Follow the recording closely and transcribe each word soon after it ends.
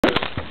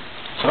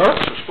Sir? The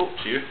officer spoke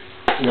to you.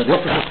 Yeah, the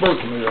officer spoke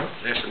to me, yeah?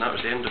 Yes, and that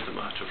was the end of the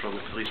matter from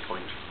the police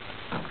point.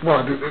 Well,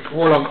 I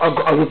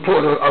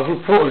reported I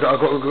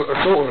got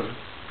assaulted.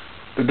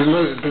 Did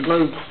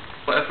no...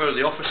 Whatever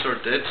the officer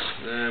did,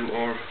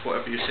 or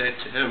whatever you said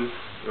to him,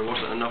 there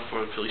wasn't enough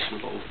for police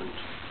involvement.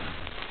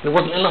 There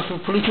wasn't enough for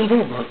police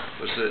involvement?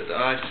 Was the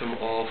item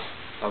of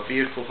a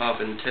vehicle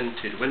having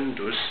tinted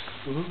windows,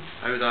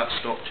 how that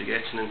stopped you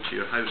getting into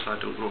your house, I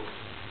don't know.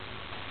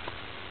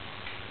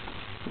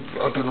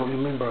 I don't know what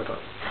you mean by that.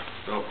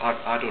 Well,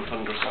 I don't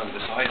understand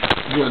this either.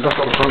 Yeah, that's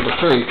what I'm trying to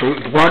say. So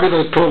why did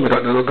they tell me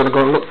that they were going to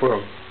go and look for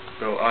him?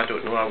 Well, I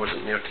don't know, I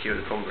wasn't there to hear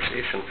the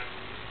conversation.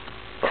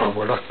 Oh,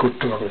 well, that's good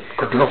too,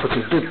 because the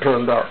officers did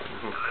turn up.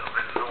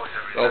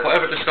 Well,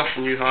 whatever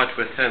discussion you had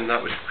with him,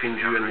 that was between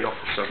you and the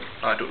officer.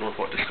 I don't know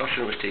what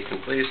discussion was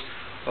taking place.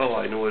 All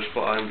I know is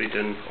what I'm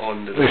reading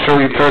on the... So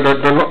you said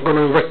that they're not going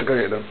to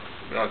investigate them?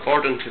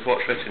 According to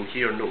what's written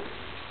here, no.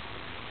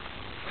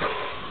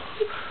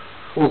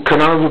 Well,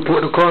 can I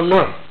report the crime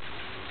now?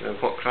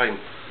 What crime?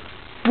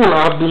 Well,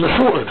 I've been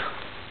assaulted.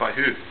 By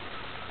who?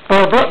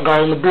 By that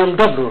guy in the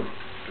BMW.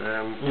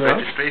 Yeah.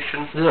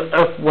 Registration?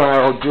 Yeah,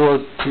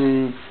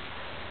 FYLJ2...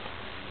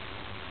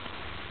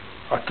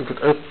 I think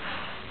it's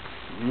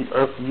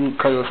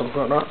FUK or something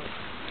like that.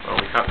 Well,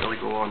 we can't really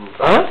go on.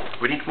 Huh?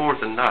 We need more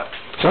than that.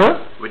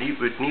 Sir? We'd need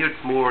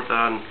more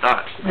than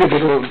that. Yeah,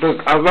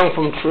 but I rang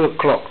from 3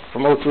 o'clock,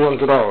 from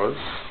 0200 hours.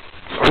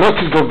 I know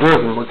she's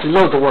observing, but she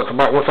knows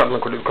about what's happening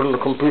because it's on the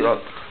computer.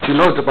 She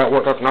knows about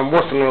what's happening. I'm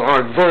watching her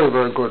eyes very,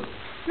 very good.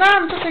 No,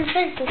 I'm just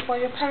intrigued by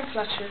your pen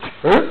flashes.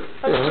 Huh?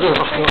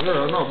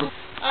 Yeah, no.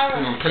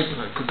 I'm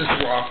taking it, because this is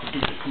what I have to do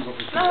to prove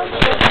everything. No,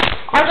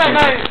 I don't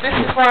know. This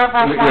is where I've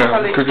asked my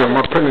colleagues. Because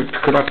my pen is,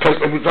 because I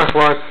take, that's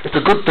why it's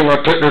a good thing I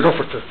take those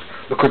officers.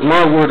 Because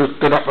my word is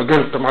stood up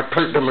against them, I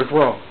take them as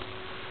well.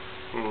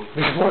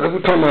 This is why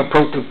every time I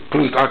approach the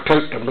police, I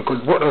take them, because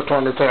what they're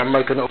trying to say, I'm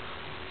making it up.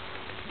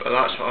 But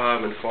that's what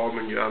I'm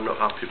informing you, I'm not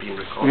happy being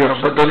recorded.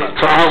 Yeah, but then,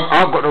 so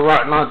I've got the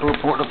right now to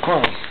report the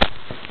crime.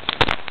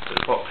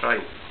 What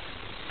crime?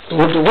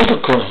 What's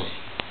the crime?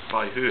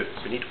 By who?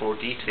 We need more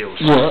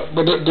details. Yeah,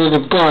 but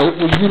the guy,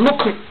 if you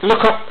look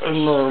up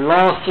in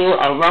last year,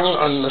 I rang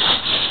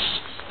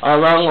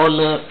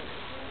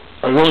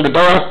the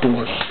day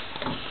afterwards.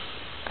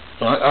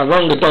 Right, I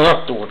rang the day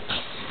afterwards,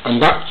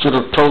 and that should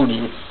have told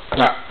you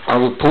that I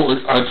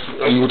reported,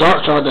 he was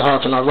outside the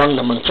house and I rang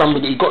them and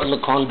somebody got in the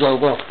car and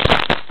drove off.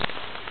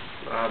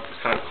 I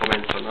can't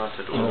comment on that,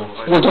 I don't know.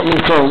 Well, that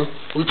means so,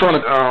 we're trying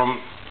to,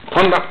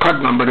 on that card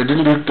number, they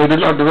didn't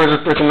have the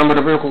registration number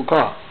of the vehicle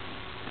car.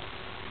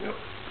 Yep.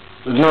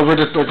 There's no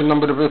registration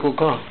number of the vehicle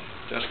car.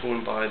 Just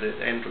going by the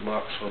end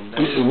remarks on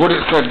this. What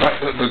it said,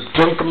 that the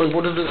gentleman,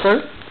 what did it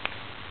say?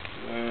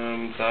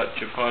 That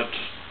you've had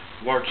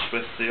words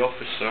with the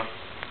officer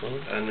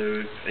and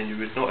you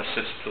would not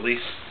assist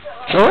police.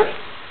 Sorry?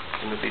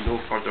 And there'd be no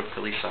further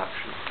police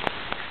action.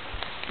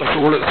 That's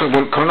all it said.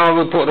 Well, can I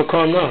report the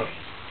crime now?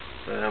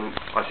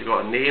 Have you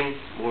got a name,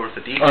 more of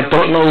the details? I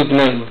don't know his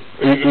name.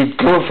 His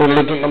girlfriend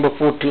lived at number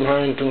 14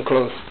 Harrington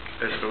Close.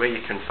 Is there a way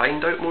you can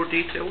find out more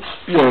details?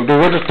 Yeah, the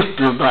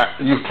registration of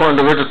that. You find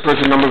the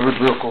registration number of his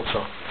vehicle,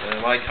 sir.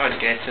 I can't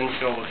get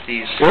into all of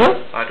these.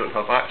 What? I don't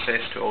have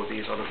access to all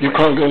these other You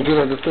can't get into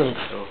the things.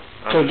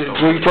 So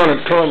you're trying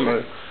to tell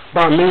me,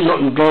 by me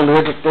not knowing the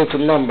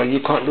registration number,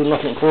 you can't do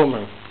nothing for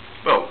me?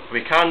 Well, we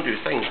can do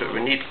things, but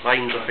we need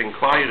lines of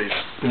inquiries.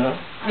 Yeah.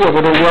 Yeah,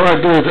 but then what I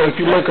do is, if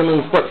you make an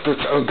inspector,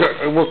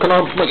 well, can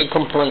I make a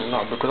complaint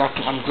now? Because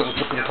I'm getting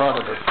sick and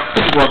tired of it.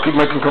 This is why I keep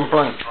making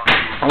complaints.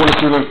 I want to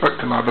see an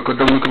inspector now, because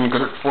then we can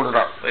get it sorted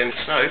out. Then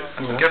now,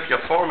 I can give you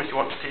a form if you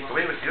want to take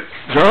away with you.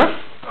 Yeah?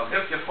 I'll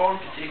give you a form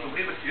to take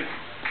away with you.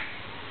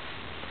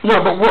 No,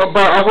 but what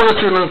about, I want to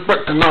see an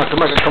inspector now to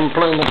make a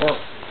complaint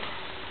about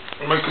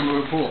making a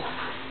report.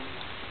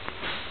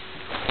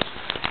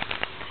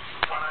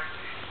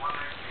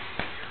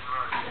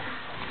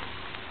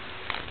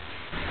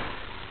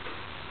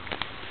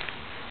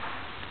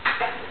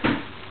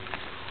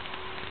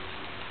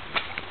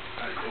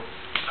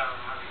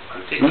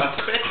 Take that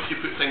to bed if you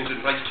put things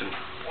in writing.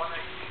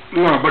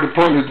 No, but the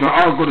point is that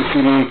I've got to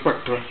see an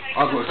inspector.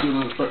 I've got to see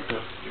an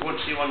inspector. You won't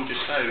see one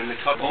just now in the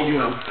club. Oh,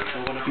 yeah. There's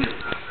no one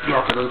available.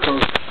 Yeah,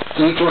 so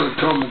you're trying to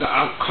tell me that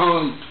I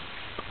can't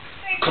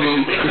come You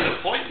in. can make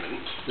an appointment.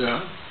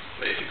 Yeah.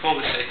 But if you call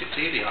the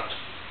secretariat.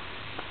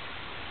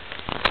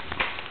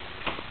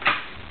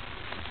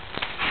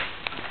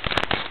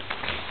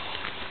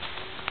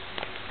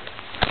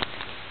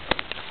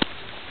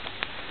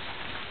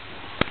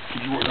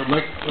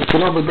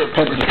 Can I have a bit of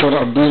paper to say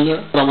that I've been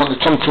there? I wanted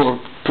some sort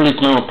of police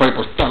mail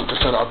paper stamp to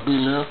say that I've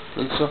been there,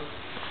 please, sir.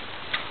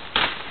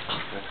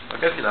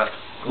 I'll give you that.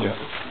 Yeah.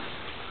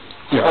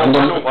 Yeah, and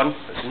then, 101,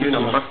 it's a new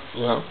number.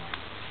 Yeah.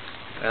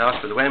 And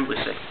ask for the Wembley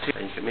secretary,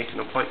 and you can make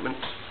an appointment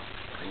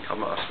and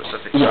come at a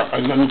specific yeah,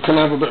 time. and then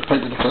can I have a bit of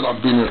paper to say that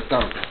I've been there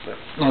stamped?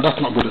 Yeah. No, that's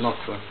not good enough,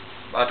 sir.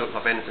 I don't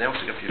have anything else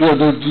to give you. Yeah,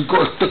 you've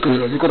got a sticker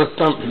here, you've got a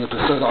stamp here to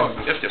say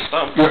that Just your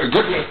stamp. Yeah,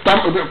 get me a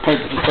stamp, a bit of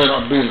paper to say that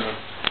I've been there.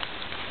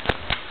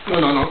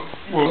 No.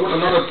 Well,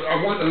 I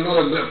want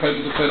another bit of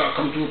paper to say that I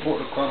come to report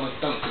the crime and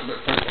stamp a bit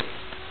of paper.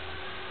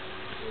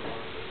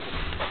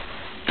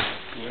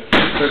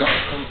 Yeah, say that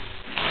I come.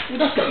 Well,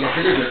 that's not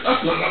nothing, is it?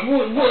 That's not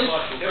nothing.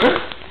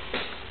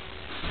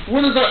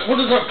 What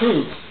does that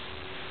prove?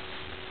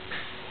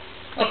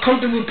 I come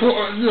to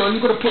report, you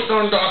got to put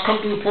down that I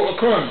come to report a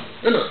crime,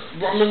 innit?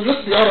 But I mean,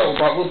 let's be adult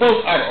about it. We're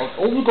both adults.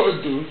 All we've got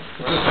to do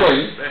is just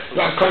say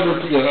that I come to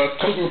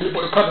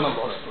report the card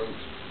number on it, please.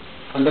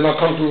 And then I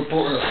come to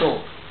report an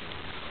assault.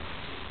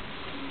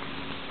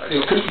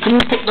 Can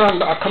you put down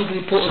that I come to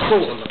report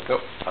assault on it?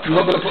 Nope. You're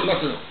not going to put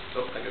nothing?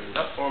 Nope, I give you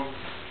that form.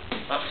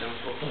 That's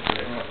simple.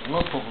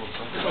 No problem,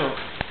 sir.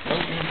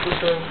 Thank you.